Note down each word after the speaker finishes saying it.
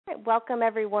Welcome,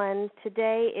 everyone.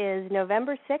 Today is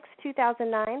November 6,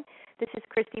 2009. This is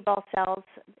Christy Balcells,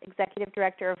 Executive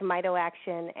Director of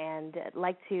MitoAction, and I'd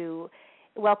like to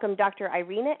welcome Dr.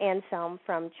 Irina Anselm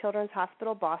from Children's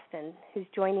Hospital Boston, who's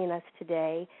joining us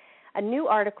today. A new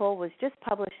article was just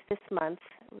published this month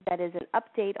that is an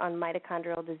update on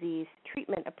mitochondrial disease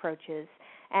treatment approaches,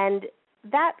 and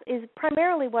that is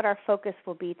primarily what our focus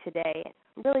will be today.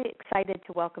 I'm really excited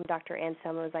to welcome Dr.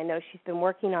 Anselm, as I know she's been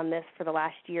working on this for the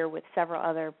last year with several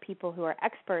other people who are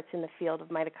experts in the field of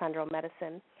mitochondrial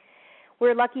medicine.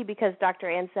 We're lucky because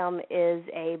Dr. Anselm is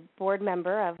a board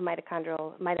member of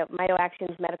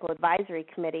MitoAction's Medical Advisory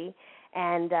Committee,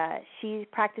 and she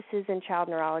practices in child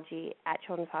neurology at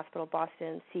Children's Hospital Boston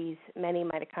and sees many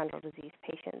mitochondrial disease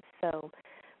patients. So,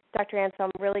 Dr.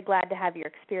 Anselm, I'm really glad to have your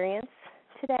experience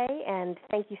today, and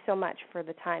thank you so much for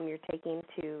the time you're taking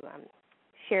to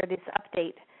share this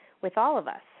update with all of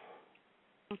us.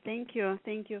 Thank you.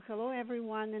 Hello,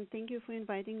 everyone, and thank you for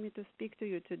inviting me to speak to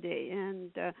you today.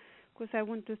 And, of course, I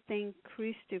want to thank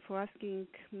Christy for asking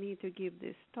me to give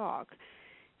this talk.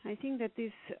 I think that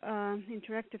these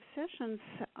interactive sessions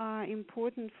are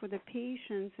important for the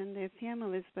patients and their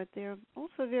families, but they're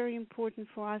also very important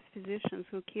for us physicians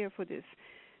who care for these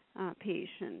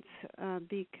patients,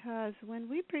 because when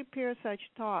we prepare such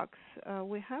talks,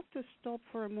 we have to stop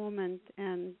for a moment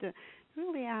and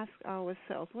really ask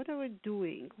ourselves, what are we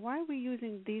doing? Why are we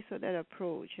using this or that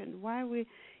approach? And why are we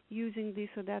using this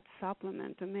or that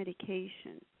supplement or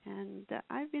medication? And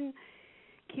I've been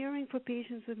caring for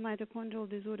patients with mitochondrial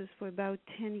disorders for about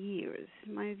 10 years.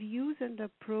 My views and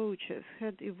approaches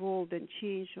had evolved and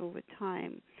changed over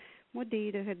time. More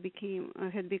data had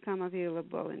become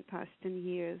available in past 10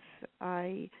 years.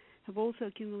 I have also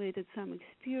accumulated some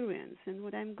experience, and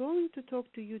what I'm going to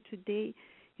talk to you today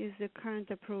is the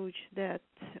current approach that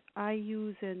I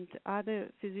use and other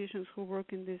physicians who work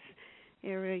in this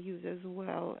area use as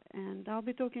well. And I'll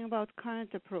be talking about current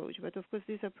approach, but of course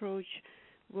this approach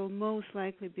will most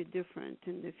likely be different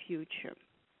in the future.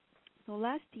 So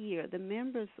last year, the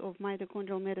members of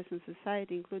Mitochondrial Medicine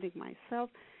Society, including myself,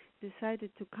 decided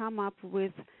to come up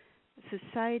with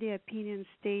society opinion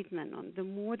statement on the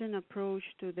modern approach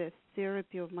to the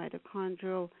therapy of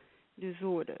mitochondrial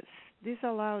disorders. This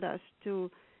allowed us to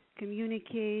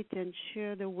communicate and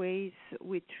share the ways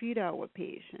we treat our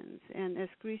patients. And as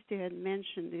Christy had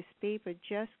mentioned, this paper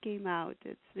just came out.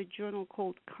 It's the journal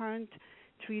called Current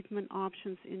Treatment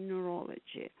Options in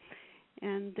Neurology.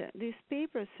 And this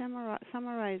paper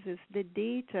summarizes the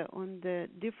data on the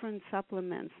different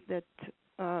supplements that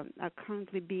are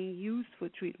currently being used for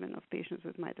treatment of patients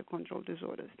with mitochondrial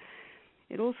disorders.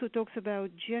 It also talks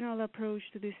about general approach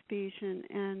to this patient,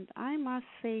 and I must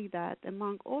say that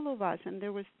among all of us, and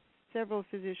there were several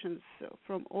physicians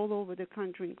from all over the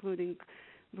country, including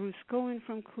Bruce Cohen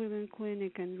from Cleveland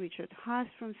Clinic and Richard Haas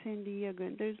from San Diego,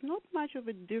 and there's not much of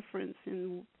a difference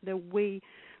in the way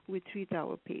we treat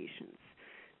our patients.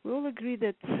 We all agree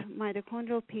that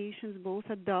mitochondrial patients, both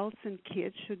adults and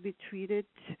kids, should be treated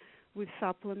with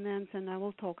supplements, and I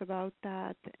will talk about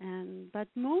that. But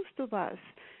most of us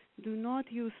do not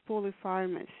use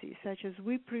polypharmacy, such as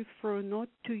we prefer not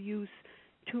to use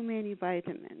too many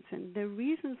vitamins. And the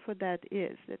reason for that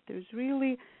is that there's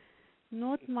really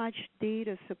not much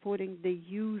data supporting the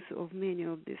use of many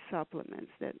of these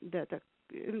supplements that are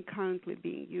currently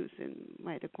being used in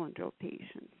mitochondrial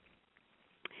patients.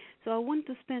 So I want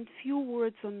to spend a few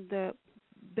words on the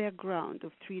background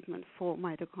of treatment for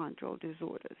mitochondrial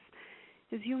disorders.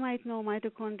 As you might know,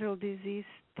 mitochondrial disease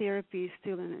therapy is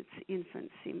still in its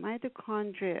infancy.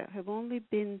 Mitochondria have only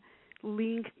been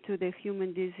linked to the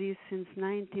human disease since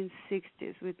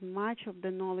 1960s, with much of the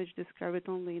knowledge discovered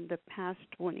only in the past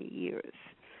 20 years.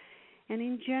 And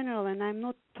in general, and I'm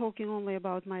not talking only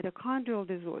about mitochondrial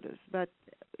disorders, but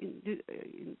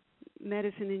in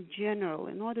medicine in general,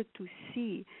 in order to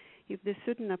see if the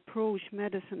certain approach,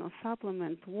 medicine or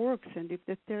supplement works and if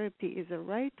the therapy is the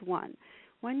right one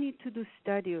need to do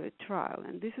study or a trial,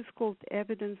 and this is called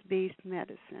evidence-based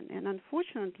medicine. And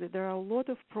unfortunately, there are a lot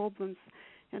of problems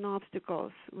and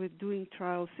obstacles with doing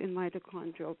trials in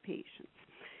mitochondrial patients.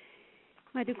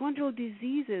 Mitochondrial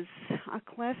diseases are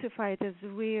classified as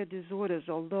rare disorders,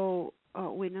 although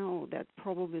we know that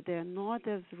probably they're not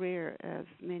as rare as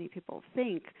many people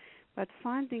think. But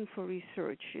funding for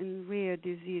research in rare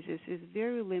diseases is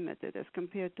very limited as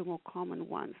compared to more common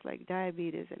ones like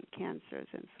diabetes and cancers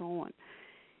and so on.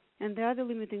 And the other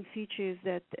limiting feature is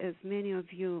that, as many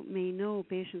of you may know,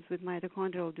 patients with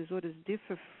mitochondrial disorders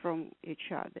differ from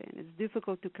each other, and it's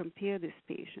difficult to compare these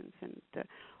patients. And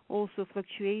also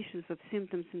fluctuations of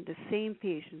symptoms in the same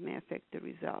patient may affect the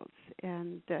results.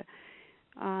 And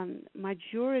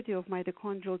majority of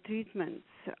mitochondrial treatments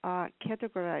are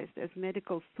categorized as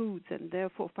medical foods, and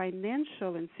therefore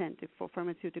financial incentive for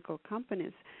pharmaceutical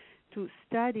companies to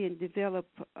study and develop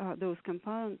those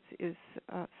compounds is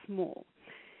small.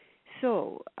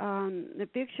 So the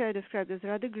picture I described is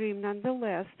rather grim.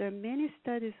 Nonetheless, there are many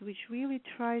studies which really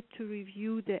try to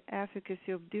review the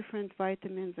efficacy of different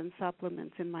vitamins and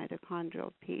supplements in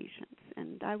mitochondrial patients,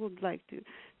 and I would like to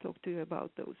talk to you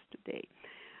about those today.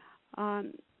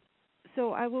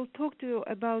 So I will talk to you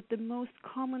about the most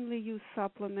commonly used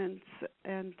supplements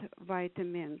and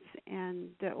vitamins, and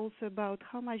also about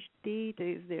how much data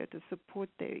is there to support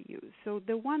their use. So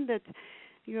the one that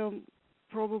you're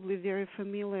probably very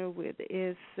familiar with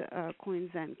is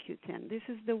coenzyme Q10. This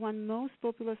is the most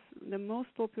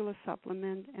popular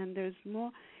supplement, and there's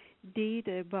more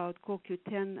data about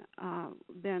CoQ10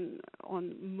 than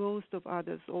on most of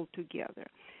others altogether.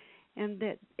 And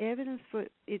the evidence for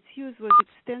its use was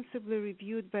extensively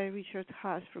reviewed by Richard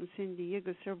Haas from San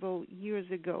Diego several years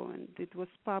ago, and it was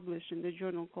published in the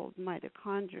journal called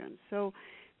Mitochondrion. So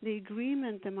the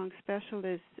agreement among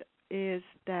specialists is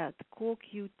that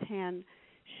CoQ10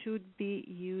 should be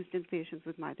used in patients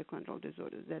with mitochondrial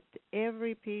disorders, that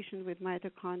every patient with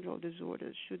mitochondrial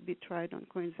disorders should be tried on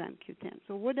coenzyme Q10.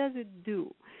 So what does it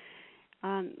do?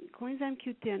 Coenzyme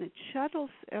Q10, it shuttles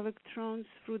electrons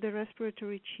through the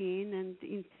respiratory chain, and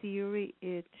in theory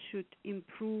it should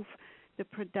improve the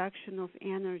production of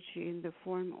energy in the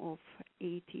form of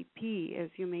ATP. As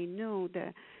you may know,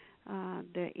 the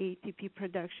ATP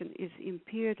production is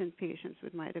impaired in patients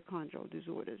with mitochondrial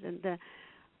disorders, and the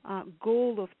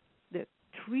goal of the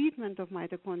treatment of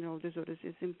mitochondrial disorders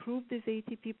is improve this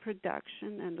ATP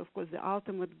production, and of course the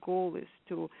ultimate goal is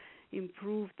to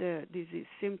improve the disease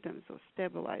symptoms or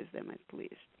stabilize them at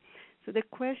least. So the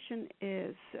question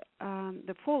is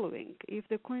the following: if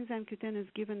the coenzyme Q10 is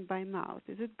given by mouth,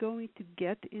 is it going to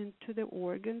get into the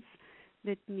organs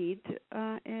that need it?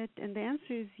 And the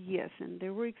answer is yes. And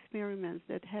there were experiments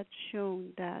that had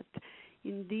shown that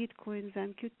indeed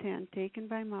coenzyme Q10 taken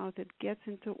by mouth, it gets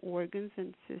into organs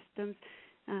and systems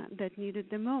that need it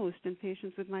the most in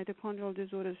patients with mitochondrial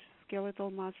disorders, skeletal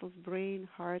muscles, brain,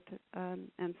 heart,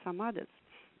 and some others.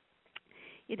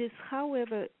 It is,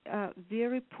 however,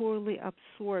 very poorly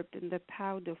absorbed in the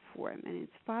powder form, and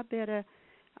it's far better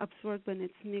absorbed when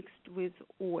it's mixed with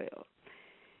oil.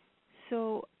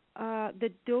 So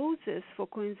the doses for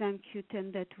coenzyme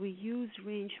Q10 that we use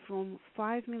range from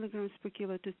 5 milligrams per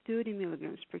kilo to 30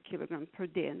 milligrams per kilogram per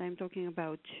day, and I'm talking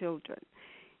about children.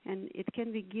 And it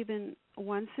can be given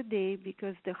once a day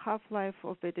because the half-life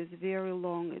of it is very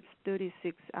long. It's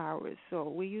 36 hours. So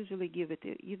we usually give it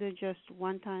either just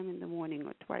one time in the morning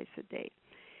or twice a day.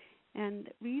 And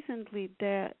recently,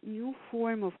 the new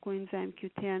form of coenzyme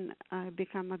Q10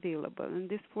 become available, and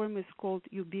this form is called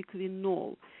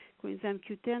ubiquinol. Coenzyme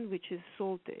Q10, which is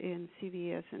sold in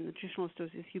CVS and nutritional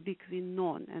stores, is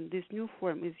ubiquinone, and this new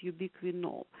form is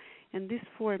ubiquinol. And this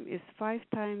form is 5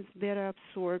 times better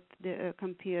absorbed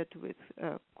compared with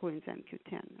coenzyme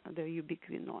Q10, the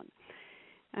ubiquinone.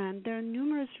 And there are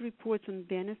numerous reports on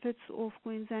benefits of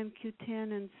coenzyme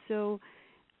Q10, and so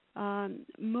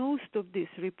most of these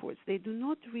reports, they do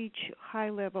not reach high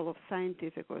level of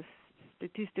scientific or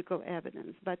statistical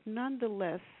evidence, but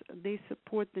nonetheless, they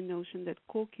support the notion that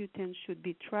CoQ10 should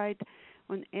be tried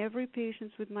on every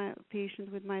patient with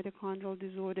mitochondrial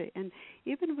disorder, and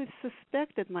even with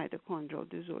suspected mitochondrial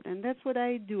disorder. And that's what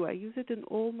I do. I use it in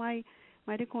all my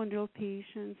mitochondrial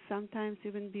patients, sometimes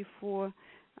even before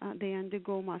they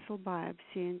undergo muscle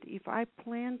biopsy. And if I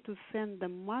plan to send the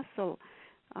muscle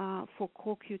for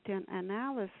CoQ10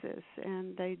 analysis,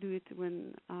 and I do it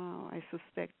when I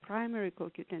suspect primary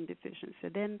CoQ10 deficiency,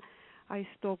 then I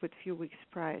stop it a few weeks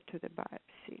prior to the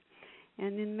biopsy.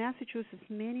 And in Massachusetts,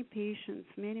 many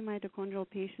mitochondrial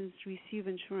patients receive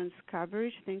insurance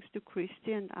coverage thanks to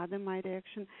Christy and other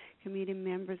MitoAction Committee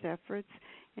members' efforts,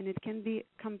 and it can be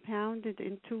compounded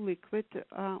into liquid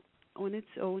on its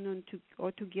own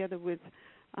or together with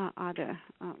other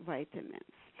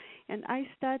vitamins. And I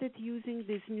started using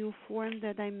this new form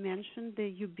that I mentioned, the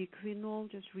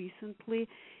ubiquinol, just recently.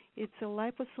 It's a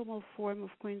liposomal form of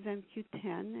coenzyme Q10,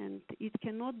 and it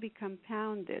cannot be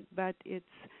compounded, but it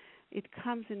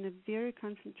comes in a very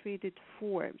concentrated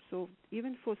form. So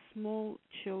even for small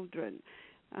children,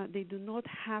 they do not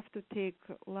have to take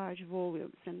large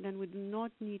volumes, and then we do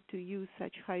not need to use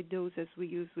such high dose as we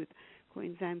use with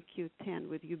coenzyme Q10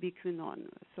 with ubiquinone.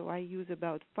 So I use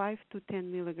about 5 to 10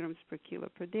 milligrams per kilo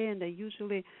per day, and I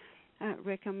usually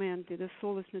recommend the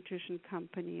Solus Nutrition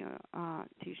Company or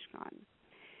Tishkan.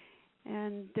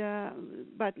 And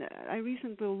but I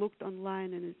recently looked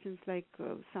online, and it seems like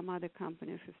some other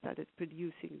companies have started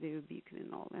producing the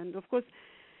ubiquinol. And of course,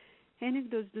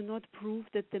 anecdotes do not prove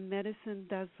that the medicine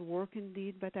does work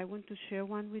indeed, but I want to share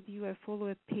one with you. I follow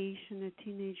a patient, a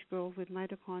teenage girl with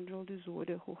mitochondrial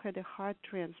disorder who had a heart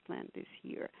transplant this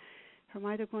year. Her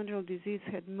mitochondrial disease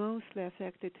had mostly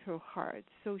affected her heart.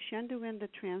 So she underwent the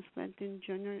transplant in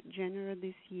January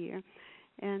this year.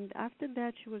 And after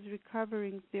that, she was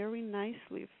recovering very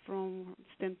nicely from the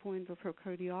standpoint of her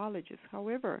cardiologist.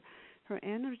 However, her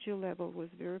energy level was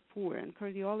very poor, and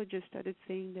cardiologists started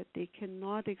saying that they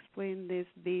cannot explain this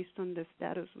based on the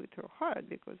status with her heart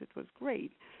because it was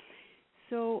great.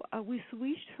 So we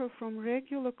switched her from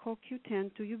regular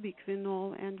CoQ10 to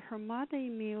ubiquinol, and her mother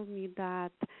emailed me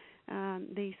that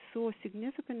they saw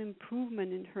significant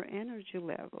improvement in her energy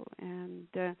level. And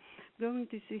going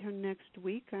to see her next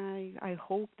week, I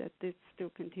hope that this still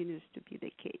continues to be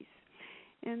the case.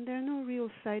 And there are no real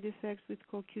side effects with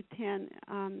CoQ10.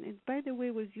 It, by the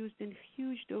way, was used in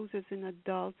huge doses in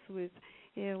adults with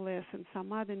ALS and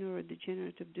some other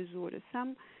neurodegenerative disorders.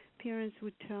 Some parents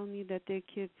would tell me that their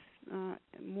kids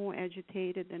more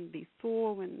agitated than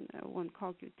before when on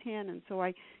CoQ10, and so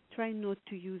I try not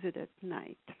to use it at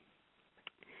night.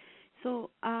 So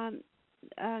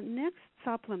next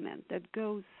supplement that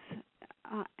goes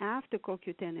after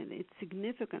CoQ10 and its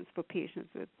significance for patients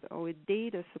with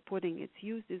data supporting its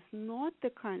use is not the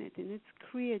carnitine, it's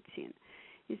creatine.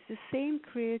 It's the same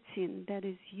creatine that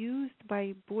is used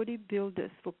by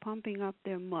bodybuilders for pumping up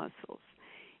their muscles.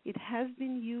 It has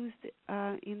been used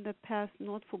in the past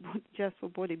not for just for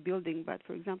bodybuilding, but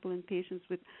for example in patients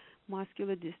with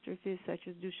muscular dystrophies such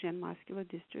as Duchenne muscular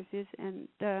dystrophies. And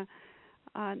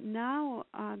now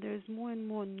there's more and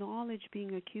more knowledge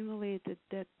being accumulated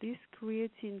that this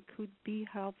creatine could be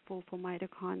helpful for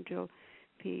mitochondrial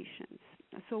patients.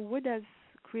 So what does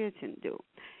creatine do?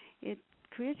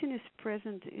 Creatine is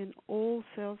present in all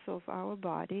cells of our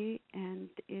body, and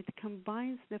it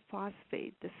combines the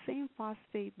phosphate, the same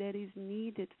phosphate that is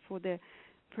needed for the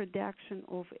production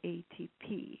of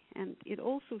ATP. And it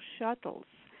also shuttles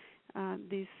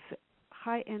this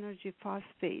high-energy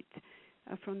phosphate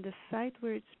from the site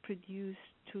where it's produced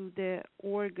to the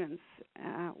organs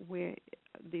where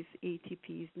this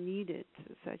ATP is needed,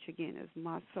 such again as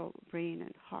muscle, brain,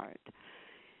 and heart.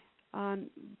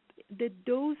 The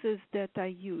doses that are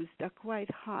used are quite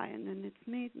high, and then it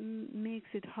makes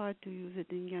it hard to use it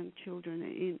in young children,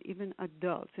 in even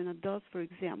adults. In adults, for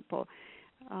example,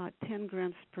 10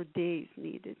 grams per day is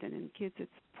needed, and in kids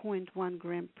it's 0.1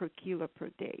 gram per kilo per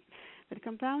day. But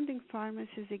compounding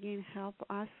pharmacies, again, help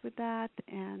us with that,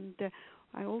 and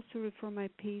I also refer my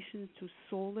patients to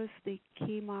Solus. They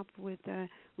came up with a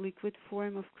liquid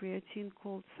form of creatine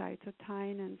called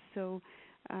cytotine, and so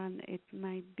it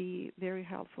might be very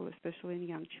helpful, especially in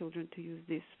young children, to use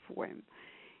this form.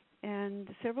 And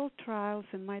several trials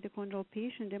in mitochondrial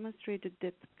patients demonstrated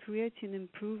that creatine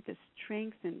improved the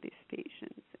strength in these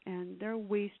patients. And there are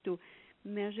ways to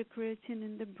measure creatine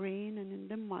in the brain and in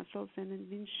the muscles, and it's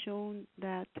been shown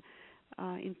that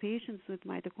in patients with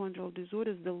mitochondrial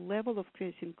disorders, the level of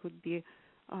creatine could be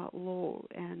low,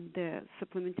 and the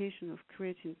supplementation of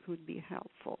creatine could be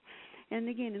helpful. And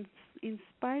again, in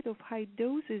spite of high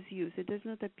doses used, it does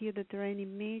not appear that there are any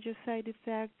major side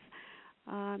effects.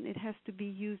 It has to be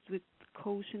used with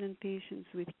caution in patients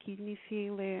with kidney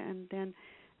failure, and then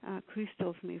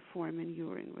crystals may form in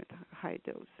urine with high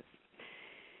doses.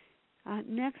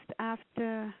 Next,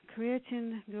 after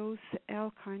creatine goes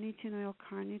L-carnitine or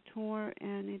L-carnitor,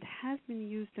 and it has been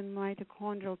used in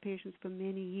mitochondrial patients for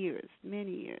many years,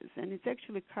 and it's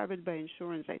actually covered by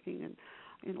insurance, I think,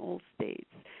 in all states.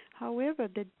 However,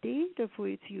 the data for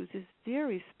its use is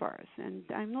very sparse, and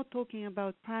I'm not talking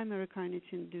about primary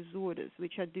carnitine disorders,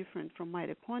 which are different from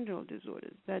mitochondrial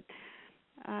disorders, but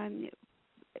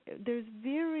there's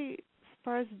very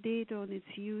sparse data on its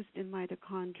use in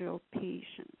mitochondrial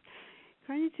patients.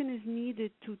 Carnitine is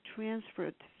needed to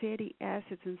transfer fatty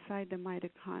acids inside the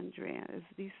mitochondria, as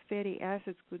these fatty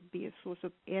acids could be a source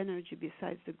of energy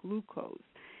besides the glucose.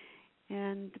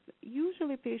 And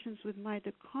usually patients with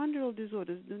mitochondrial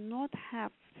disorders do not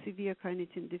have severe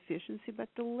carnitine deficiency, but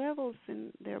the levels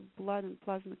in their blood and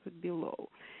plasma could be low.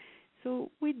 So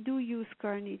we do use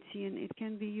carnitine. It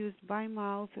can be used by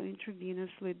mouth or intravenously.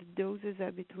 The doses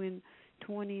are between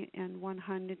 20 and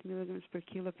 100 milligrams per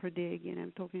kilo per day. Again,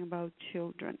 I'm talking about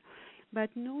children. But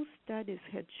no studies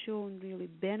had shown really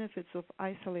benefits of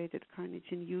isolated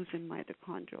carnitine use in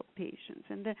mitochondrial patients.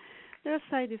 And there are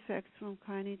side effects from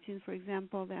carnitine, for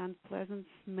example, the unpleasant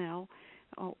smell,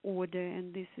 order,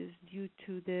 and this is due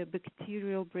to the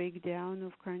bacterial breakdown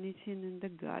of carnitine in the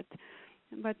gut.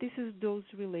 But this is dose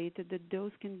related. The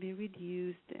dose can be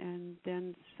reduced, and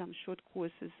then some short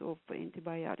courses of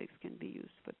antibiotics can be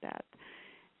used for that.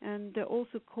 And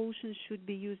also caution should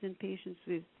be used in patients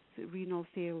with renal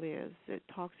failures.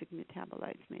 Toxic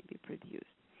metabolites may be produced.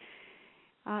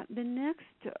 The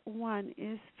next one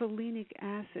is folinic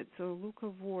acid, or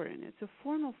leucovorin. It's a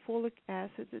form of folic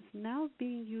acid that's now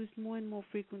being used more and more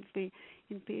frequently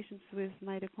in patients with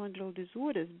mitochondrial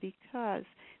disorders because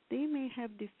they may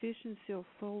have deficiency of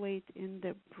folate in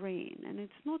the brain. And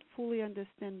it's not fully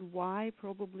understand why,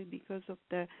 probably because of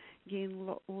the, again,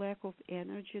 lack of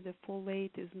energy. The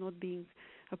folate is not being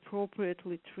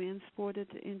appropriately transported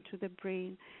into the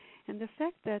brain. And the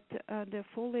fact that the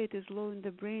folate is low in the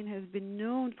brain has been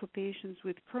known for patients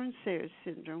with Kearns-Sayre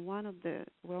syndrome, one of the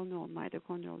well-known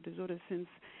mitochondrial disorders since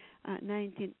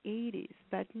 1980s.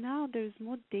 But now there's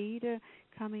more data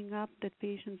coming up that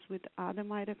patients with other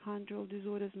mitochondrial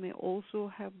disorders may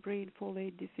also have brain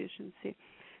folate deficiency.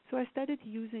 So I started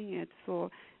using it for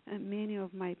many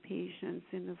of my patients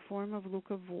in the form of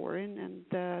leucovorin, and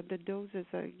the doses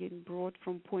are again brought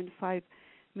from 0.5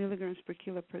 milligrams per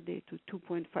kilo per day to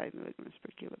 2.5 milligrams per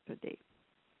kilo per day.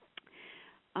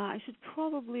 I should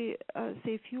probably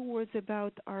say a few words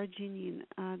about arginine.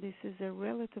 This is a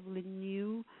relatively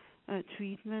new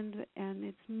treatment, and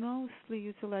it's mostly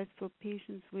utilized for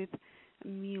patients with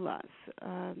MELAS.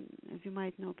 As you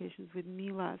might know, patients with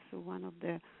MELAS are one of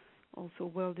the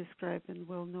also well-described and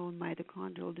well-known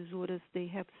mitochondrial disorders. They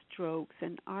have strokes,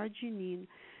 and arginine,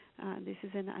 this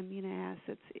is an amino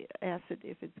acid.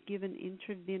 If it's given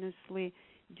intravenously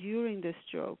during the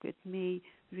stroke, it may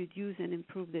reduce and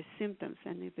improve the symptoms.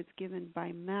 And if it's given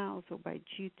by mouth or by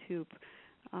G-tube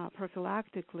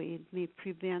prophylactically, it may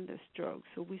prevent the stroke.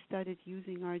 So we started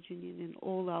using arginine in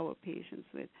all our patients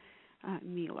with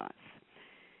MELAS.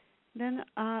 Then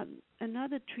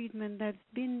another treatment that's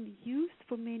been used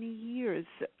for many years,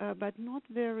 but not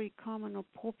very common or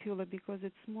popular because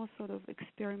it's more sort of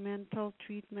experimental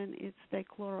treatment, it's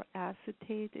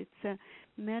dichloroacetate. It's a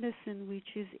medicine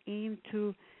which is aimed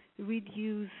to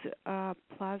reduce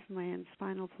plasma and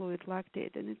spinal fluid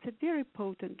lactate. And it's a very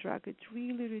potent drug. It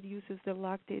really reduces the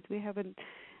lactate. We have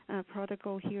a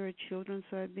protocol here at Children's,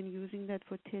 so I've been using that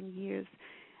for 10 years.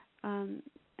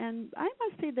 And I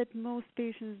must say that most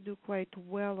patients do quite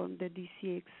well on the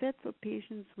DCA, except for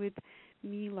patients with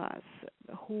MELAS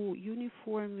who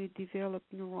uniformly develop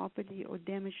neuropathy or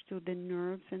damage to the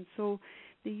nerves. And so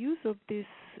the use of this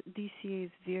DCA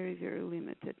is very, very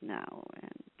limited now.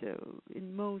 And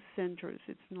in most centers,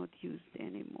 it's not used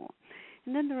anymore.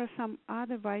 And then there are some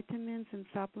other vitamins and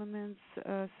supplements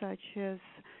such as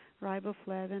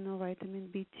riboflavin or vitamin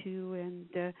B2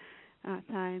 and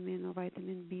thiamine or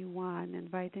vitamin B1 and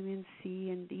vitamin C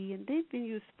and D, and they've been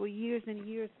used for years and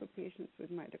years for patients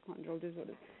with mitochondrial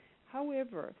disorders.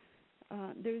 However,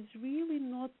 there's really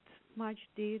not much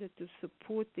data to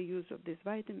support the use of these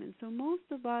vitamins. So most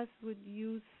of us would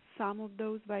use some of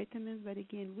those vitamins, but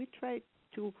again, we try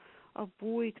to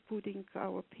avoid putting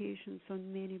our patients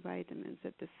on many vitamins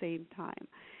at the same time.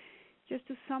 Just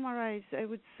to summarize, I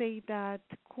would say that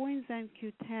coenzyme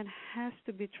Q10 has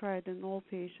to be tried in all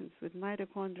patients with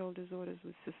mitochondrial disorders,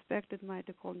 with suspected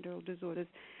mitochondrial disorders.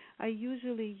 I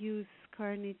usually use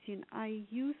carnitine. I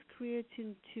use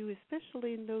creatine too,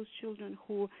 especially in those children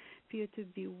who appear to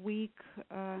be weak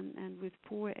and with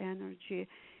poor energy.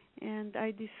 And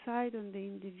I decide on the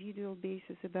individual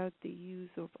basis about the use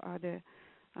of other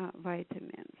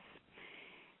vitamins.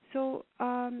 So,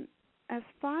 as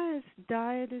far as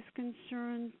diet is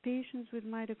concerned, patients with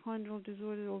mitochondrial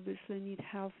disorder obviously need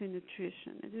healthy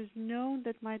nutrition. It is known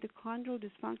that mitochondrial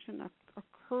dysfunction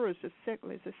occurs as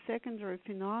a secondary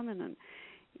phenomenon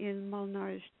in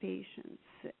malnourished patients,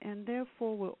 and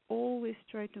therefore we'll always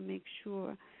try to make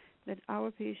sure that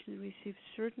our patients receive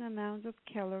certain amounts of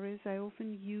calories. I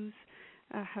often use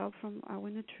help from our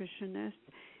nutritionist,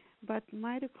 but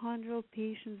mitochondrial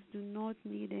patients do not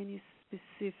need any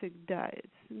specific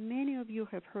diets. Many of you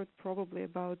have heard probably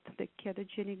about the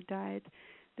ketogenic diet,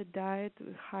 the diet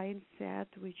high in fat,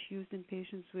 which is used in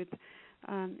patients with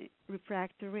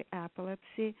refractory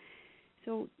epilepsy.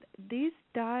 So this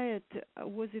diet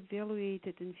was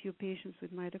evaluated in few patients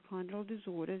with mitochondrial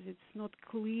disorders. It's not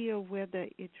clear whether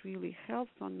it really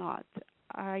helps or not.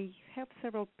 I have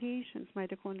several patients,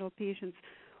 mitochondrial patients,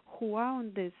 who are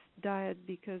on this diet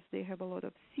because they have a lot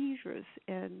of seizures,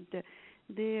 and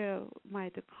their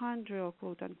mitochondrial,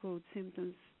 quote-unquote,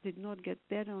 symptoms did not get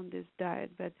better on this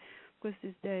diet. But, of course,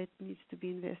 this diet needs to be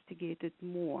investigated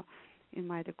more. in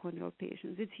mitochondrial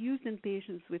patients. It's used in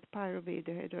patients with pyruvate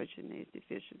dehydrogenase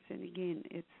deficiency, and again,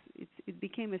 it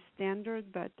became a standard,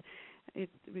 but it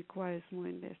requires more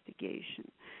investigation.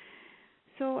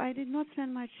 So I did not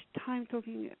spend much time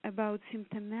talking about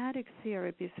symptomatic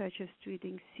therapy, such as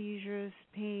treating seizures,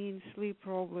 pain, sleep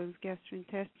problems,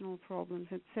 gastrointestinal problems,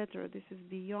 etc. This is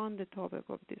beyond the topic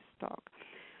of this talk.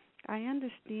 I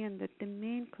understand that the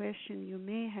main question you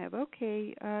may have,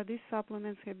 okay, these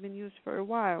supplements have been used for a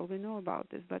while. We know about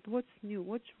this, but what's new?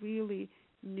 What's really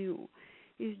new?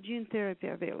 Is gene therapy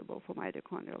available for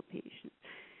mitochondrial patients?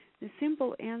 The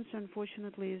simple answer,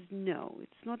 unfortunately, is no.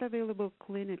 It's not available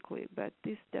clinically, but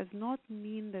this does not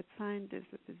mean that scientists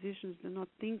or physicians do not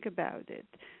think about it,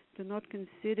 do not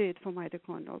consider it for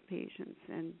mitochondrial patients,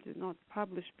 and do not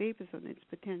publish papers on its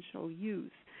potential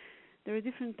use. There are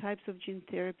different types of gene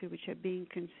therapy which are being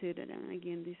considered, and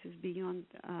again, this is beyond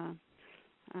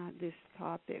this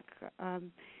topic.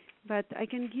 But I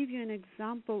can give you an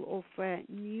example of a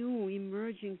new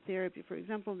emerging therapy. For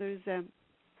example, there is a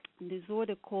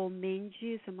disorder called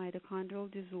Menkes, a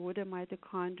mitochondrial disorder,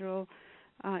 mitochondrial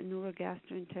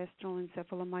neurogastrointestinal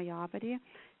encephalomyopathy,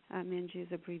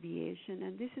 Menkes abbreviation.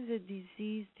 And this is a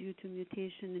disease due to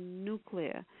mutation in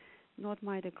nuclear, not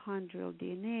mitochondrial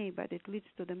DNA, but it leads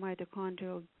to the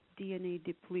mitochondrial DNA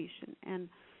depletion. And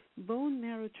bone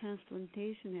marrow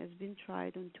transplantation has been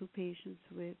tried on 2 patients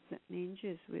with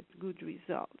Menkes with good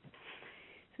results.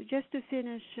 So just to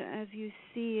finish, as you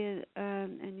see,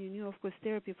 and you knew, of course,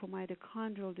 therapy for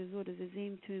mitochondrial disorders is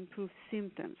aimed to improve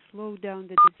symptoms, slow down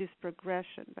the disease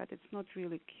progression, but it's not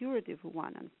really curative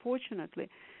one, unfortunately.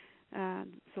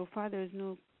 So far, there is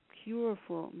no cure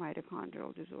for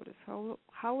mitochondrial disorders.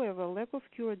 However, lack of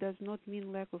cure does not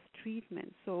mean lack of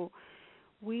treatment. So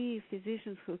we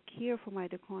physicians who care for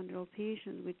mitochondrial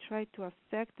patients, we try to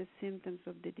affect the symptoms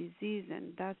of the disease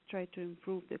and thus try to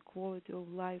improve the quality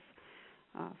of life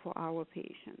for our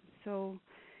patients. So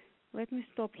let me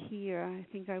stop here. I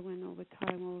think I went over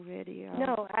time already.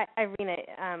 No, Irina,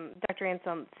 Dr.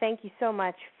 Anselm, thank you so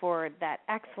much for that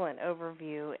excellent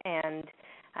overview. And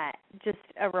just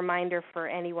a reminder for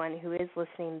anyone who is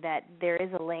listening that there is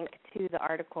a link to the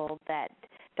article that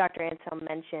Dr. Anselm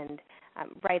mentioned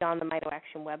right on the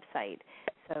MitoAction website.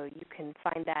 So you can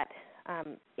find that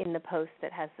in the post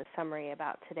that has the summary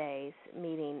about today's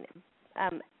meeting.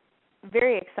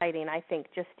 Very exciting, I think,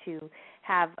 just to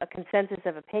have a consensus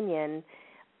of opinion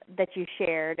that you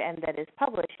shared and that is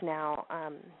published now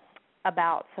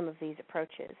about some of these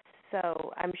approaches.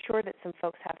 So I'm sure that some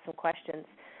folks have some questions.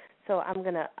 So I'm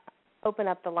going to open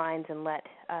up the lines and let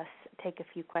us take a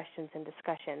few questions in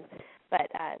discussion. But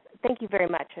thank you very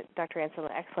much, Dr. Anselm,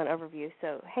 an excellent overview.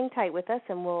 So hang tight with us,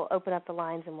 and we'll open up the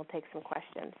lines and we'll take some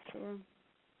questions. Sure.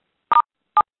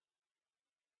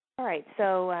 All right,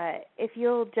 so if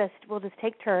we'll just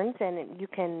take turns, and you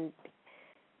can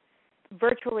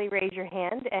virtually raise your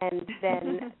hand, and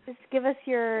then just give us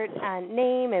your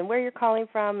name and where you're calling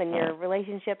from and your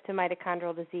relationship to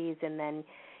mitochondrial disease, and then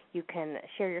you can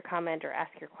share your comment or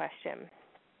ask your question.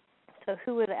 So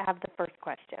who would have the first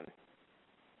question?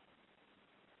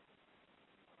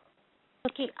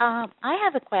 Okay, I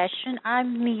have a question.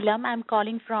 I'm Neelam. I'm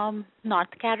calling from North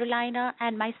Carolina,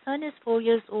 and my son is 4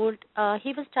 years old.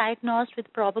 He was diagnosed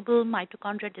with probable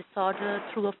mitochondrial disorder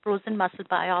through a frozen muscle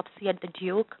biopsy at the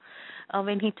Duke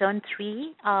when he turned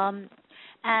 3.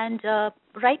 And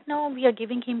right now we are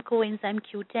giving him coenzyme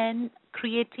Q10,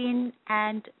 creatine,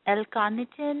 and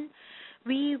L-carnitine.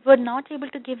 We were not able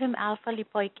to give him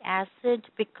alpha-lipoic acid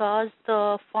because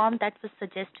the form that was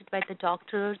suggested by the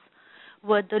doctors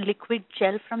were the liquid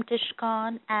gel from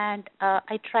TishCon, and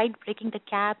I tried breaking the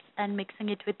caps and mixing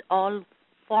it with all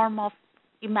form of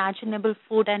imaginable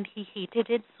food, and he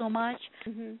hated it so much.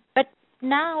 Mm-hmm. But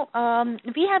now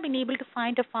we have been able to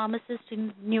find a pharmacist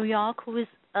in New York who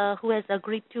has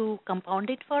agreed to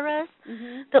compound it for us.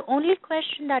 Mm-hmm. The only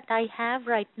question that I have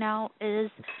right now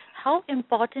is how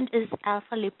important is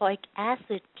alpha-lipoic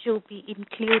acid to be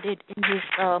included in this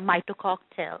Mito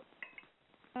cocktail?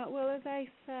 Well, as I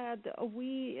said,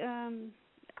 we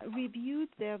reviewed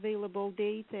the available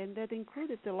data, and that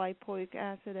included the lipoic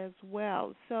acid as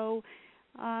well. So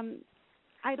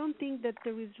I don't think that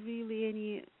there is really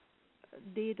any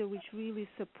data which really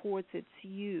supports its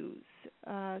use.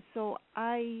 So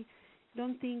I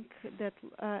don't think that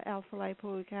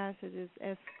alpha-lipoic acid is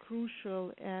as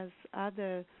crucial as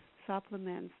other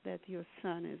supplements that your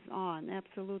son is on.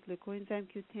 Absolutely. Coenzyme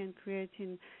Q10,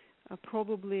 creatine,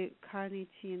 probably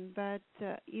carnitine, but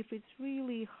if it's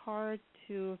really hard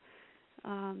to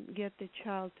get the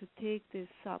child to take this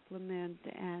supplement,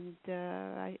 and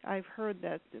I've heard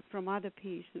that from other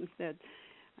patients that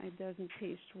It doesn't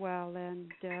taste well,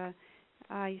 and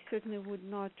I certainly would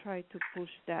not try to push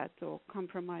that or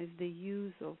compromise the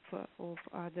use of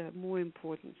other more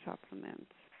important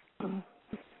supplements.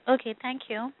 Okay, thank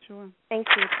you. Sure. Thank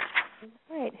you.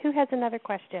 All right, who has another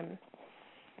question?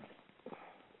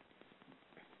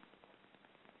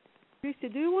 Christy,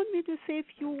 do you want me to say a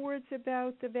few words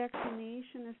about the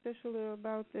vaccination, especially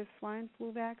about the swine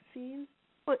flu vaccine?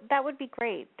 Well, that would be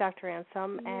great, Dr.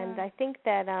 Anselm. Yeah. And I think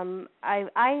that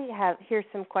I hear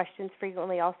some questions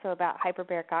frequently also about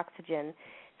hyperbaric oxygen.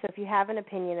 So if you have an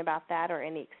opinion about that or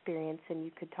any experience, and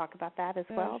you could talk about that as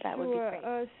well, that would be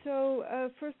great. So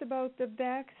first about the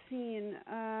vaccine,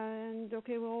 and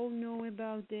okay, we all know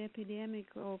about the epidemic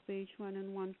of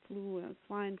H1N1 flu,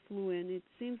 swine flu, and it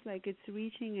seems like it's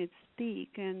reaching its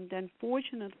peak. And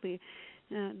unfortunately,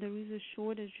 there is a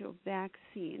shortage of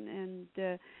vaccine, and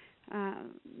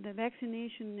the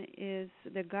vaccination is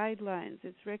the guidelines.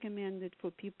 It's recommended for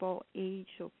people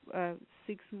age of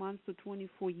 6 months to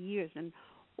 24 years, and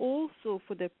also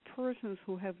for the persons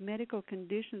who have medical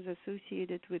conditions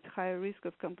associated with higher risk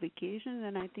of complications,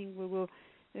 and I think we will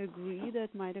agree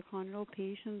that mitochondrial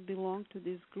patients belong to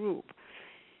this group.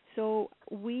 So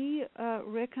we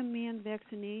recommend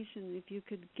vaccination if you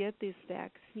could get this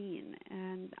vaccine.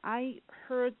 And I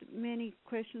heard many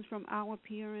questions from our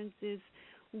parents is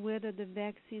whether the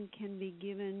vaccine can be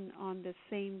given on the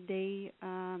same day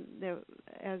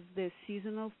as the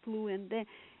seasonal flu, and the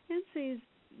answer is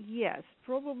yes,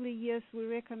 probably yes. We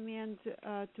recommend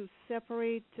to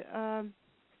separate.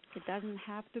 It doesn't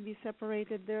have to be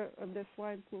separated, the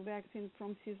swine flu vaccine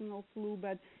from seasonal flu,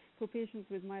 but for patients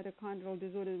with mitochondrial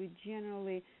disorder, we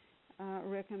generally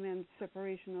recommend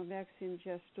separation of vaccine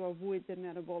just to avoid the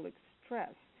metabolic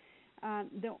stress.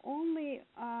 The only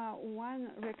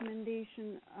one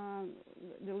recommendation,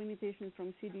 the limitation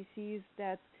from CDC is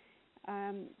that,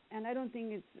 and I don't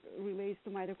think it relates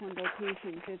to mitochondrial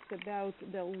patients, it's about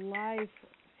the live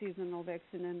seasonal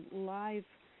vaccine and live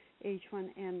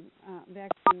H1N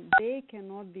vaccine. They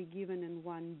cannot be given in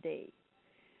one day.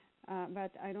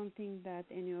 But I don't think that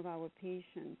any of our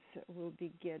patients will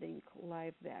be getting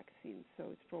live vaccines, so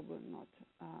it's probably not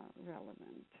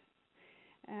relevant.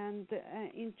 And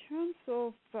in terms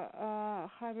of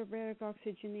hyperbaric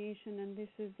oxygenation, and this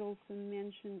is also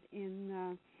mentioned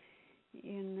in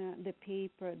the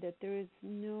paper, that there is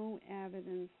no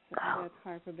evidence that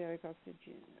hyperbaric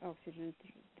oxygen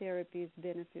therapy is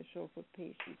beneficial for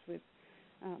patients with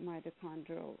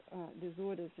mitochondrial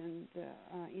disorders, and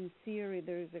in theory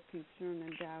there is a concern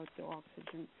about the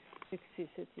oxygen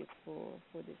toxicity for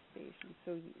this patient.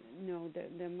 So no,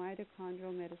 the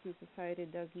Mitochondrial Medicine Society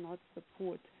does not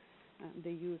support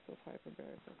the use of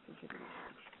hyperbaric oxygenation.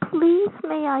 Please,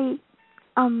 may I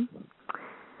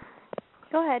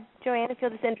Go ahead, Joanne, if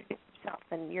you'll just introduce yourself,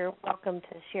 and you're welcome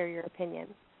to share your opinion.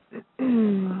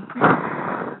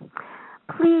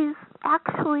 Please,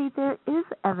 actually, there is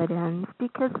evidence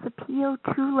because the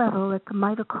PO2 level at the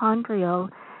mitochondrial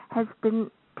has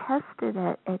been tested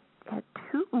at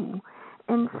 2,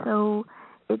 and so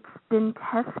it's been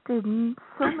tested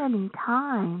so many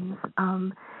times.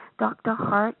 Dr.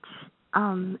 Harch,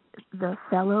 the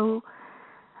fellows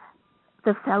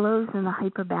in the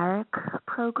hyperbaric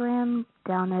program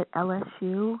down at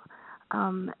LSU,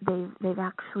 they've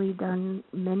actually done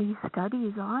many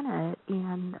studies on it,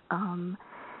 and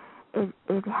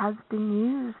it has been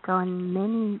used on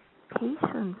many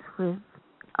patients with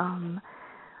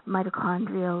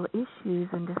mitochondrial issues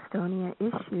and dystonia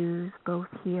issues, both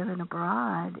here and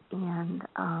abroad, and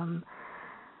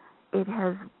it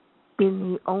has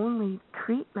been the only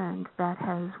treatment that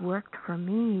has worked for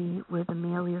me with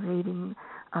ameliorating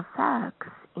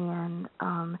effects, and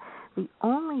the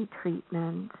only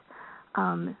treatment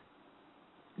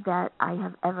that I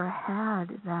have ever had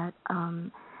that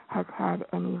has had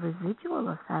any residual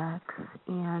effects.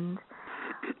 And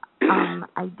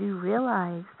I do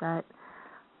realize that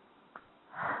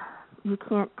you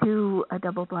can't do a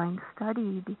double-blind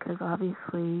study because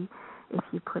obviously if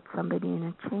you put somebody in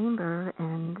a chamber,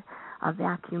 and a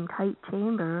vacuum-tight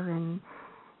chamber, and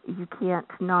you can't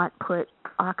not put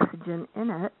oxygen in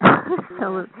it,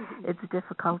 so it's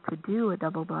difficult to do a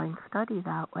double-blind study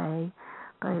that way.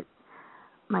 But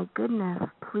my goodness,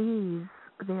 please,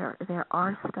 there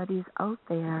are studies out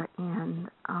there, and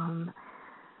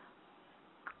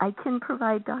I can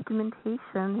provide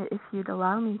documentation if you'd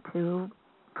allow me to.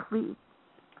 Please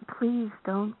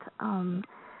don't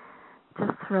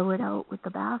just throw it out with the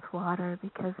bathwater,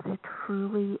 because there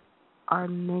truly are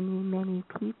many, many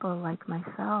people like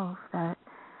myself that,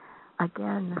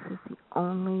 again, this is the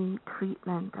only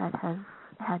treatment that has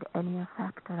had any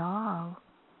effect at all.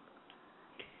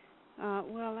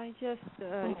 Well, I just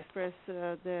express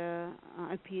the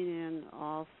opinion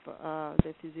of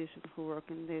the physicians who work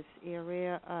in this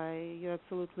area. You're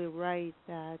absolutely right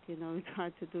that it's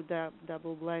hard to do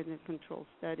double-blind and controlled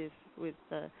studies with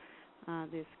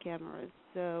these cameras.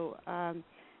 So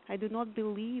I do not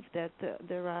believe that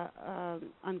there are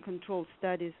uncontrolled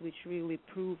studies which really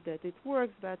prove that it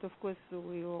works. But of course,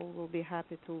 we all will be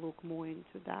happy to look more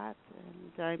into that,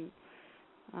 and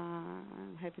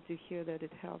I'm happy to hear that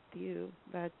it helped you,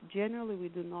 but generally we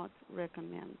do not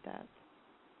recommend that.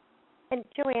 And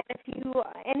Joanne, if you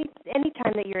any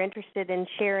time that you're interested in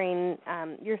sharing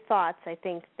your thoughts, I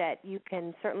think that you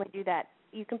can certainly do that.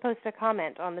 You can post a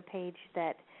comment on the page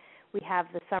that we have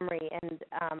the summary, and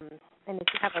if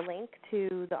you have a link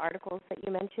to the articles that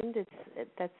you mentioned,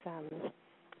 that's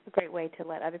a great way to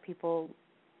let other people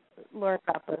learn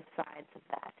about both sides of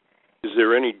that. Is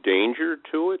there any danger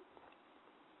to it?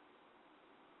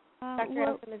 Dr.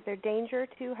 Anselm, is there danger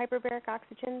to hyperbaric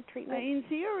oxygen treatment? In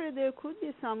theory, there could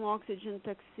be some oxygen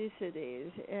toxicities,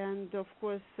 and of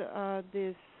course,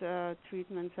 these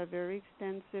treatments are very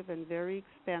extensive and very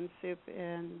expensive.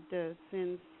 And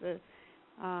since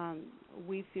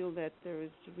we feel that there is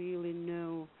really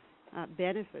no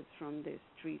benefits from these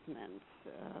treatments,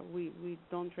 we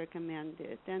don't recommend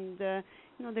it. And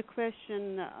the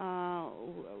question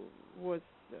was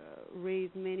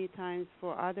raised many times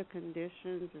for other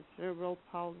conditions, cerebral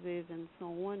palsy and so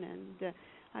on, and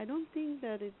I don't think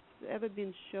that it's ever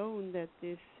been shown that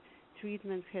these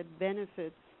treatments had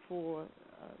benefits for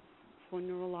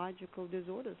neurological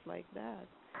disorders like that,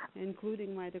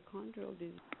 including mitochondrial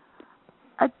disease.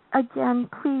 Again,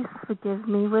 please forgive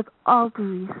me with all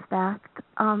due respect.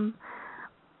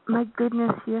 My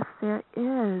goodness, yes, there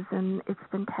is, and it's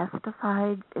been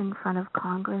testified in front of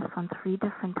Congress on 3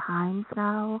 different times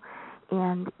now,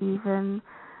 and even,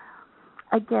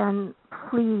 again,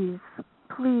 please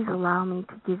allow me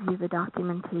to give you the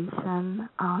documentation.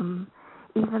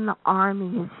 Even the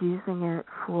Army is using it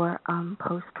for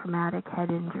post-traumatic head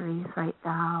injuries right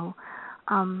now.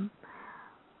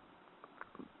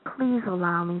 Please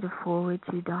allow me to forward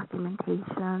you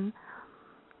documentation.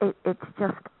 It's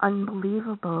just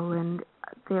unbelievable, and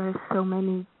there are so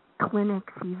many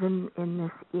clinics even in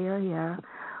this area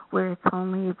where it's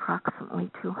only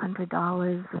approximately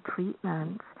 $200 a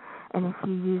treatment, and if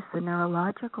you use the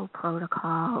neurological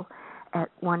protocol at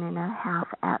 1.5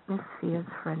 atmospheres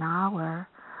for an hour,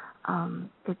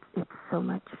 it's so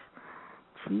much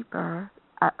cheaper.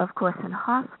 Of course, in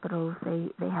hospitals they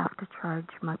have to charge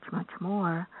much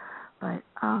more, but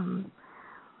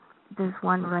there's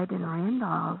one right in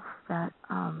Randolph that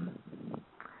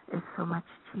is so much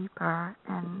cheaper,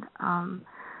 and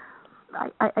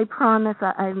I promise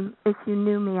if you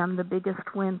knew me, I'm the biggest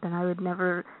wimp, and I would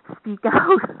never speak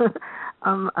out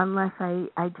unless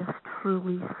I just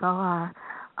truly saw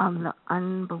the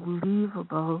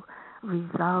unbelievable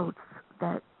results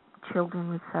that children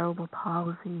with cerebral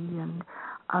palsy and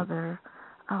other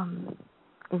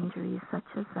injuries such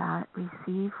as that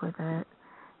receive with it,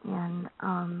 and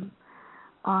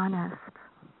honest.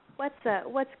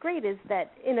 What's great is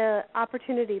that in an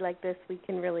opportunity like this, we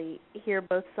can really hear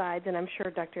both sides, and I'm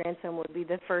sure Dr. Anselm would be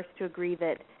the first to agree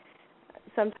that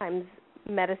sometimes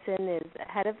medicine is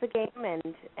ahead of the game,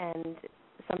 and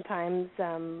sometimes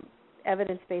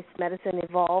evidence-based medicine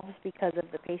evolves because of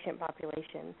the patient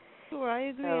population. Sure, I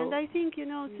agree. And I think,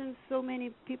 since so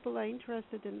many people are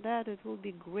interested in that, it will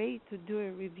be great to do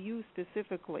a review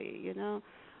specifically,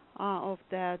 of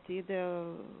that, either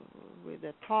with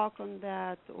a talk on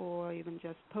that or even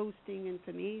just posting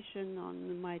information on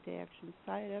the Mighty Action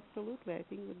site. Absolutely. I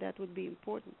think that would be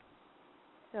important.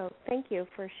 So thank you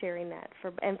for sharing that,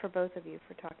 and for both of you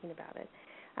for talking about it.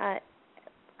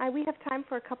 We have time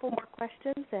for a couple more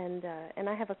questions, and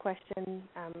I have a question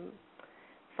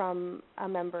from a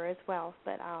member as well,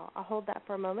 but I'll hold that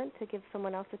for a moment to give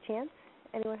someone else a chance.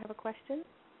 Anyone have a question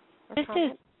or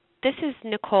comment? This is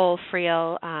Nicole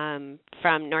Friel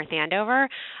from North Andover.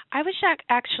 I was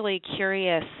actually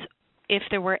curious if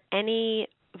there were any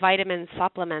vitamin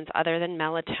supplements other than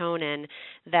melatonin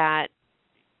that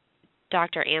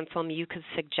Dr. Anselm you could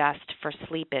suggest for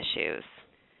sleep issues.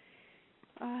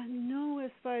 No,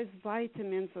 as far as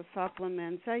vitamins or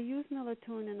supplements. I use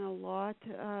melatonin a lot,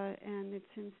 and it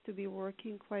seems to be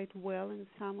working quite well in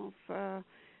some of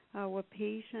our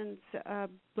patients.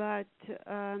 But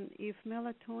if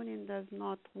melatonin does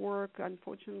not work,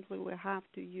 unfortunately, we have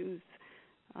to use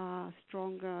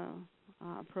stronger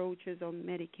approaches or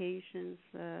medications.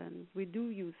 We do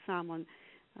use some on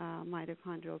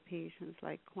mitochondrial patients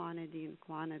like clonidine,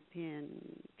 Klonopin,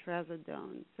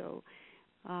 Trazodone. So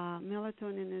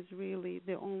Melatonin is really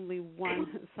the only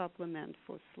one supplement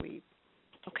for sleep.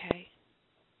 Okay.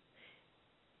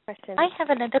 Question. I have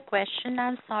another question.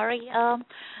 I'm sorry. I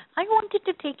wanted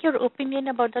to take your opinion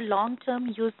about the long-term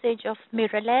usage of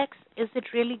Miralax. Is it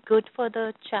really good for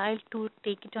the child to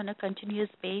take it on a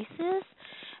continuous basis?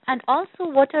 And also,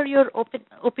 what are your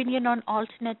opinion on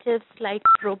alternatives like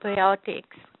probiotics?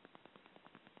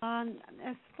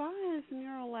 As far as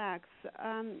Miralax,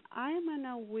 I'm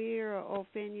unaware of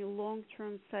any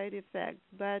long-term side effects,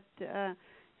 but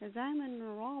as I'm a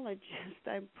neurologist,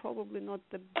 I'm probably not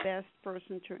the best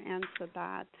person to answer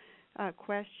that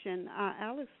question.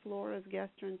 Alex Flores,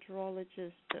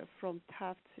 gastroenterologist from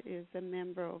Tufts, is a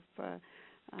member of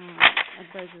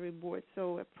advisory board,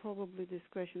 so probably this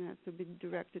question has to be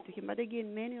directed to him. But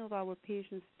again, many of our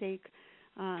patients take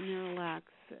Miralax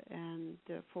and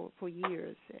for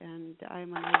years, and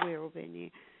I'm unaware of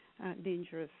any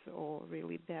dangerous or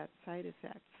really bad side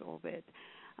effects of it.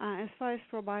 As far as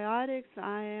probiotics,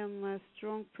 I am a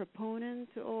strong proponent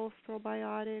of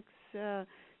probiotics,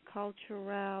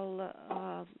 Culturelle,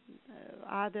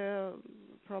 other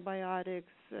probiotics,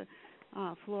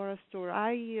 Florastor.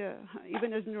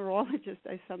 Even as a neurologist,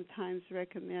 I sometimes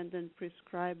recommend and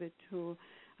prescribe it to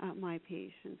my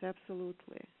patients.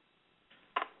 Absolutely.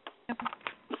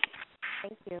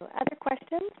 Thank you. Other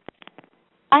questions?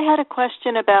 I had a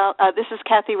question about, this is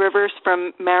Kathy Rivers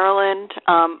from Maryland.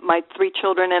 My 3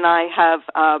 children and I have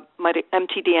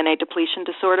mtDNA depletion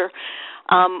disorder.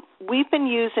 We've been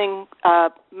using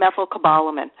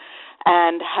methylcobalamin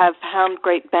and have found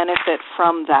great benefit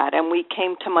from that, and we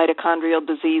came to mitochondrial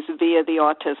disease via the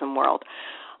autism world.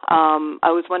 I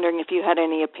was wondering if you had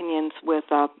any opinions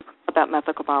about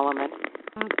methylcobalamin.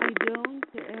 I don't,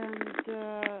 and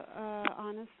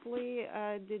honestly,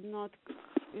 did not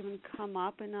even come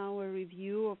up in our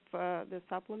review of the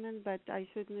supplement, but I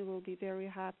certainly will be very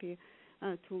happy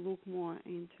to look more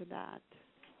into that.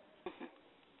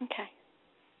 Okay.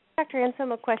 Dr.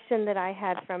 Anselm, a question that I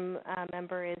had from a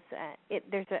member is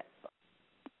there's a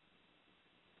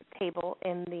table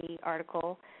in the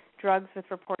article, drugs with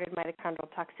reported mitochondrial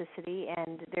toxicity,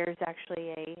 and there's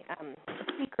actually a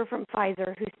speaker from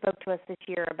Pfizer who spoke to us this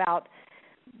year about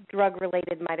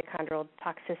drug-related mitochondrial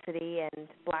toxicity and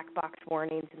black box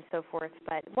warnings and so forth.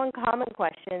 But one common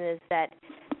question is that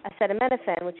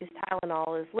acetaminophen, which is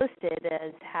Tylenol, is listed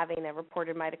as having a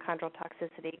reported mitochondrial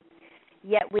toxicity.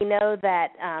 Yet we know that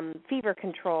fever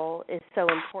control is so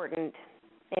important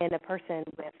in a person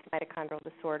with mitochondrial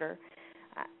disorder.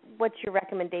 What's your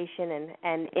recommendation?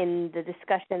 And in the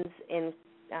discussions in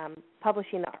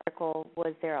publishing the article,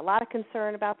 was there a lot of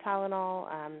concern about Tylenol,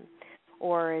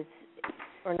 or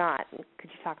not? Could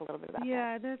you talk a little bit about that?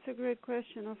 Yeah, that's a great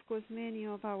question. Of course, many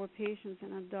of our patients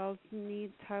and adults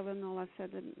need Tylenol,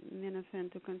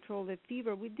 acetaminophen to control the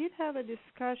fever. We did have a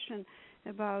discussion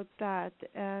about that,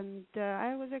 and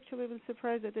I was actually even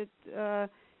surprised that it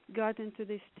got into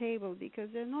this table because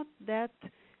there are not that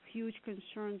huge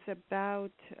concerns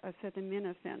about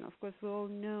acetaminophen. Of course, we all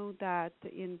know that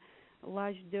in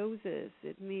large doses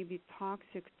it may be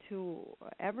toxic to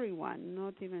everyone,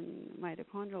 not even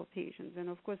mitochondrial patients. And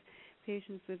of course,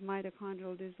 patients with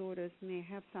mitochondrial disorders may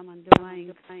have some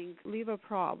underlying liver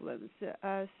problems.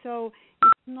 So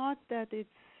it's not that it's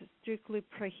strictly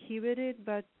prohibited,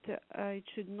 but it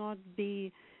should not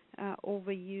be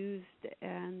overused,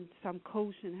 and some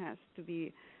caution has to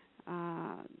be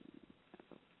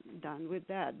done with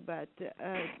that, but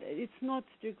it's not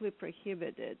strictly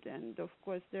prohibited. And of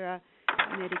course, there are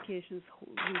medications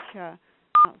which are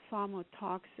far more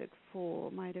toxic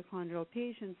for mitochondrial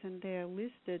patients, and they are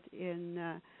listed in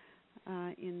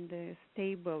the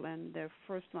table. And the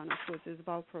first one, of course, is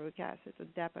valproic acid, or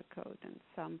Depakote, and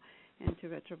some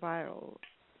antiretroviral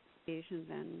medications,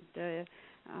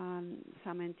 and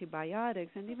some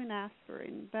antibiotics, and even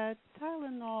aspirin. But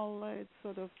Tylenol, it's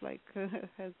sort of like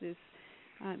has this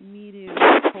medium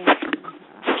portion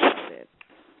of it.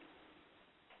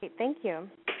 Great, thank you.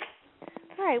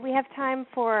 All right, we have time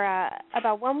for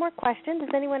about one more question. Does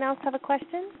anyone else have a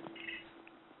question?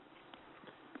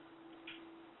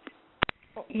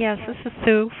 Yes, this is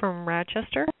Sue from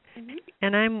Rochester. Mm-hmm.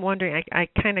 And I'm wondering, I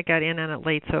kind of got in on it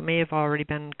late, so it may have already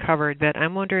been covered, but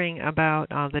I'm wondering about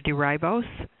the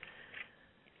D-ribose.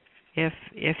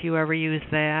 If you ever use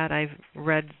that, I've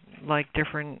read like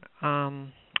different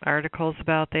articles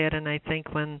about that, and I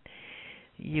think when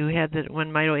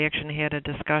MitoAction had a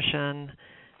discussion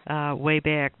way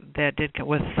back that did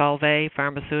with Solvay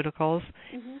Pharmaceuticals,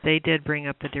 Mm-hmm. they did bring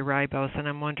up the D-ribose, and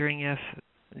I'm wondering if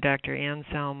Dr.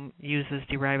 Anselm uses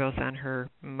D-ribose on her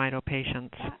mito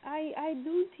patients. I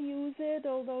don't use it,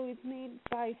 although it's made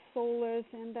by Solar was,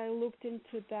 and I looked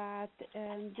into that,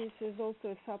 and this is also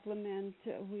a supplement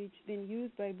which been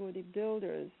used by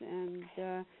bodybuilders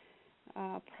and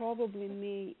probably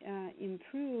may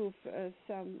improve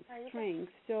some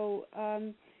strength. So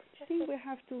I think we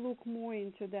have to look more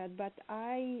into that, but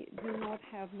I do not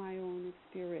have my own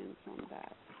experience on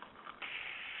that.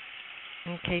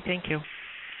 Okay, thank you.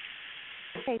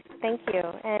 Okay, thank you.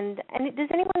 And does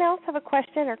anyone else have a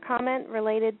question or comment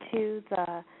related to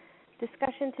the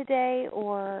discussion today,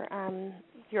 or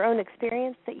your own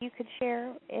experience that you could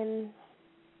share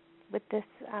with this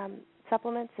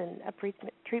supplements and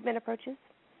treatment approaches?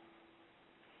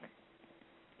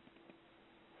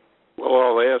 Well,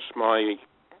 I'll ask my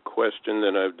question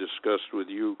that I've discussed with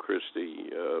you, Christy.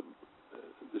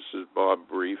 This is Bob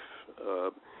Brief.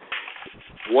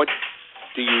 What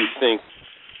do you think,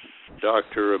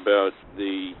 Doctor, about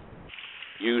the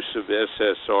use of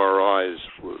SSRIs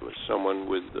with someone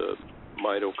with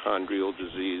mitochondrial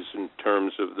disease in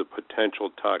terms of the potential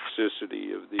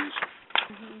toxicity of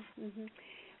these?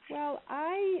 Well,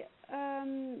 I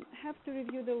have to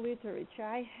review the literature.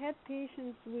 I had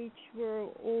patients which were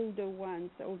older ones,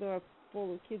 older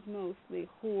kids mostly,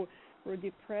 who were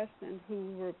depressed and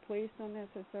who were placed on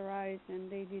SSRIs,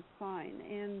 and they did fine.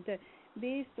 And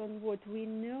based on what we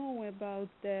know about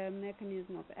the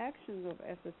mechanism of action of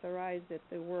SSRIs, that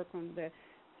they work on the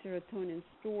serotonin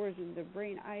stores in the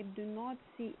brain, I do not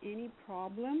see any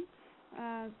problem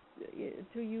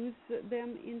to use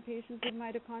them in patients with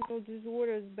mitochondrial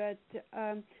disorders, but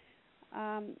I'm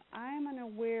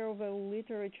unaware of a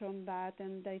literature on that,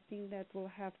 and I think that will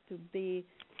have to be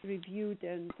reviewed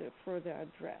and further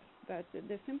addressed. But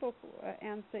the simple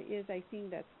answer is I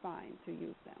think that's fine to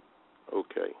use them.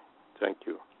 Okay, thank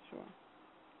you. Sure.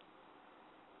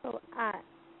 So,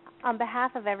 on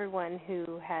behalf of everyone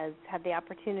who has had the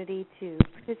opportunity to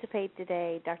participate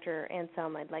today, Dr.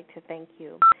 Anselm, I'd like to thank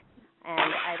you.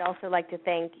 And I'd also like to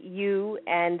thank you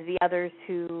and the others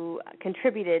who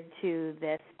contributed to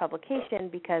this publication,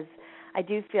 because I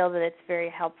do feel that it's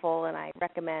very helpful, and I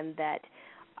recommend that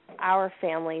our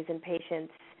families and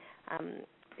patients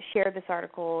share this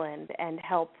article and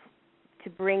help to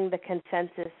bring the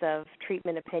consensus of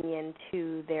treatment opinion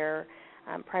to their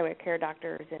primary care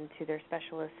doctors and to their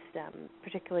specialists,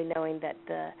 particularly knowing that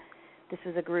this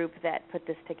was a group that put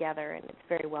this together, and it's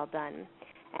very well done.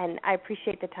 And I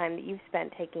appreciate the time that you've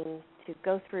spent taking to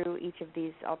go through each of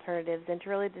these alternatives and to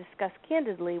really discuss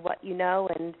candidly what you know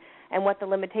and what the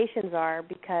limitations are,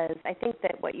 because I think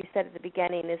that what you said at the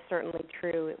beginning is certainly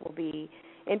true. It will be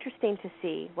interesting to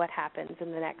see what happens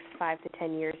in the next 5 to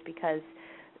 10 years, because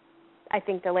I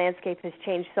think the landscape has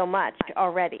changed so much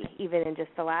already, even in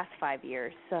just the last 5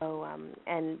 years. So,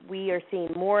 and we are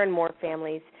seeing more and more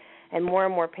families and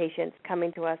more patients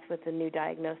coming to us with a new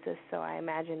diagnosis. So I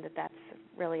imagine that that's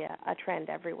really a trend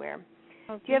everywhere.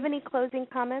 Okay. Do you have any closing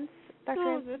comments, Dr.?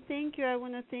 No, thank you. I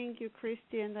want to thank you,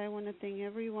 Christy, and I want to thank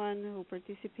everyone who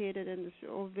participated. And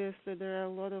obviously, there are a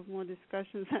lot of more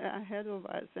discussions ahead of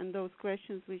us, and those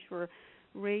questions which were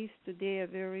raised today are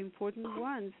very important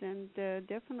ones. And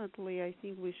definitely, I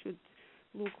think we should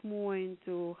look more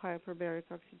into hyperbaric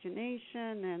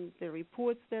oxygenation and the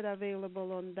reports that are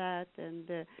available on that,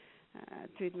 and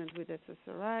treatment with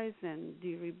SSRIs and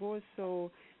D-ribose. So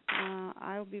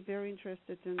I'll be very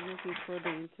interested in looking further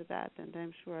into that, and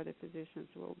I'm sure other physicians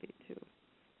will be too.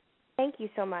 Thank you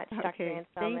so much, Dr. Okay.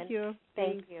 Anselm. Thank you.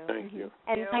 Thank you. Thank you.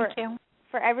 And Thank you.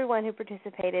 For everyone who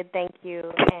participated, thank you.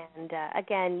 And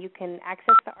again, you can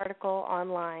access the article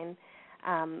online.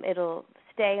 It'll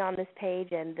stay on this page,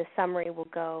 and the summary will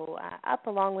go up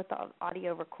along with the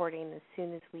audio recording as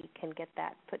soon as we can get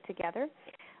that put together.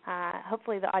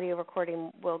 Hopefully the audio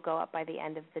recording will go up by the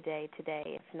end of the day today.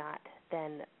 If not,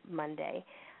 then Monday.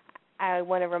 I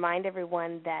want to remind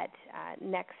everyone that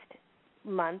next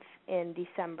month in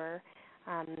December,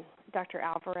 Dr.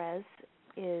 Alvarez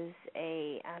is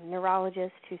a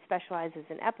neurologist who specializes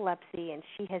in epilepsy, and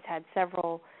she has had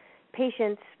several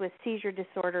patients with seizure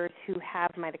disorders who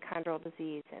have mitochondrial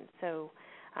disease. And so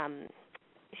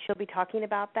she'll be talking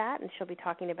about that, and she'll be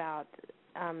talking about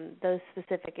those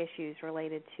specific issues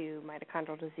related to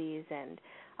mitochondrial disease and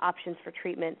options for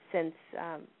treatment, since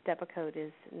Depakote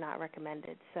is not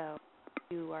recommended. So if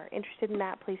you are interested in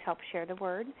that, please help share the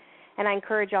word. And I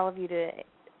encourage all of you to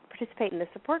participate in the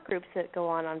support groups that go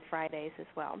on Fridays as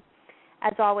well.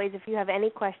 As always, if you have any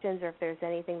questions or if there's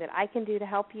anything that I can do to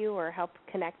help you or help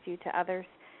connect you to others,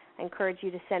 I encourage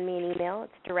you to send me an email.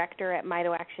 It's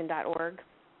director@mitoaction.org.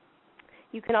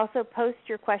 You can also post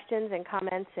your questions and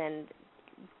comments and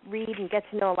read and get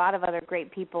to know a lot of other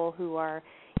great people who are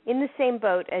in the same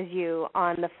boat as you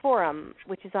on the forum,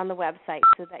 which is on the website,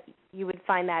 so that you would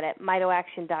find that at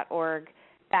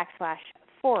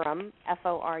mitoaction.org/forum,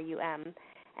 FORUM.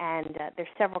 And there's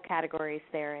several categories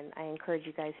there, and I encourage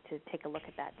you guys to take a look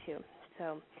at that too.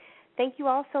 So thank you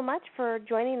all so much for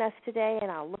joining us today, and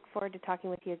I'll look forward to talking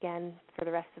with you again for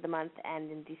the rest of the month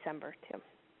and in December too.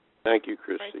 Thank you,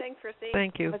 Christy. All right, thanks, Christy.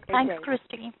 Thank you. Okay, Thanks, great.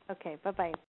 Christy. Okay, bye-bye.